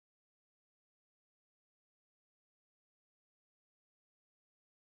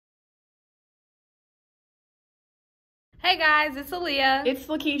Hey guys, it's Aaliyah. It's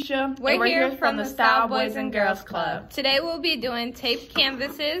Lakeisha. We're here from the Style Boys and Girls Club. Today we'll be doing tape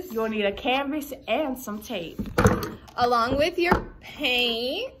canvases. You'll need a canvas and some tape. Along with your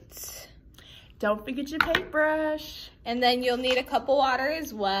paint. Don't forget your paintbrush. And then you'll need a cup of water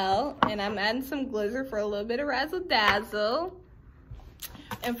as well. And I'm adding some glitter for a little bit of razzle dazzle.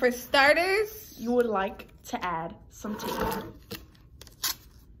 And for starters, you would like to add some tape.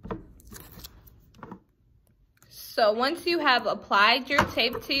 So once you have applied your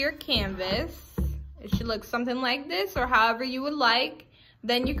tape to your canvas, it should look something like this or however you would like.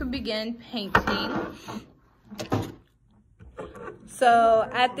 Then you can begin painting. So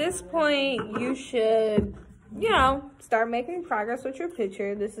at this point, you should, start making progress with your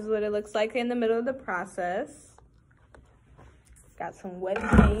picture. This is what it looks like in the middle of the process. Got some wet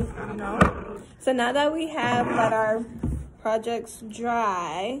paint, So now that we have let our projects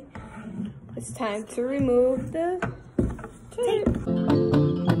dry, it's time to remove the tape.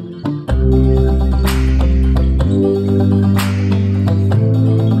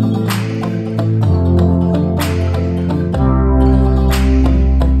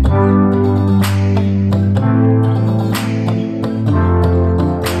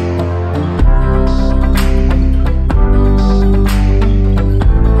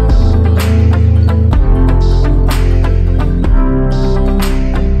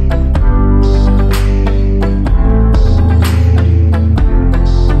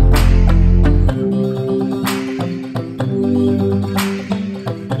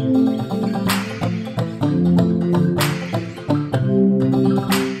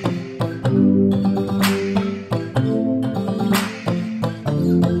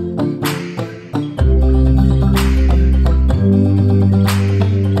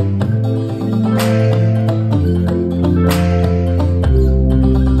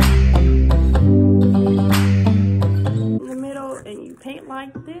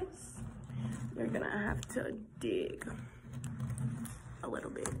 Like this, you're gonna have to dig a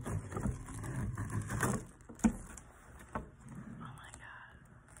little bit. Oh my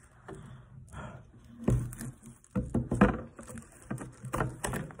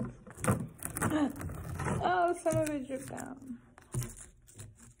God. Oh, some of it dripped down.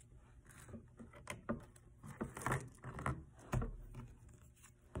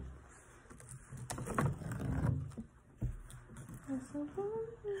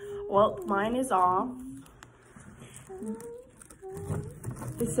 Well, mine is off.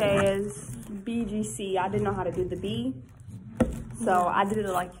 It says BGC. I didn't know how to do the B, so I did it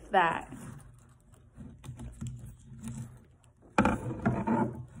like that.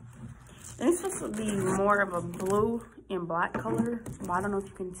 And it's supposed to be more of a blue and black color, but I don't know if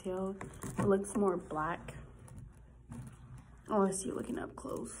you can tell. It looks more black. Unless you're looking up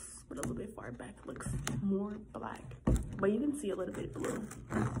close, but a little bit far back, it looks more black. But you can see a little bit blue.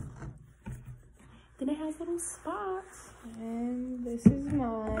 Then it has little spots. And this is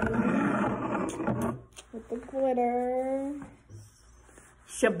mine. With the glitter.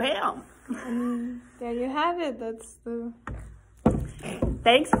 Shabam! And there you have it. That's the...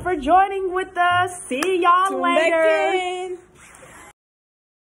 Thanks for joining with us. See y'all later.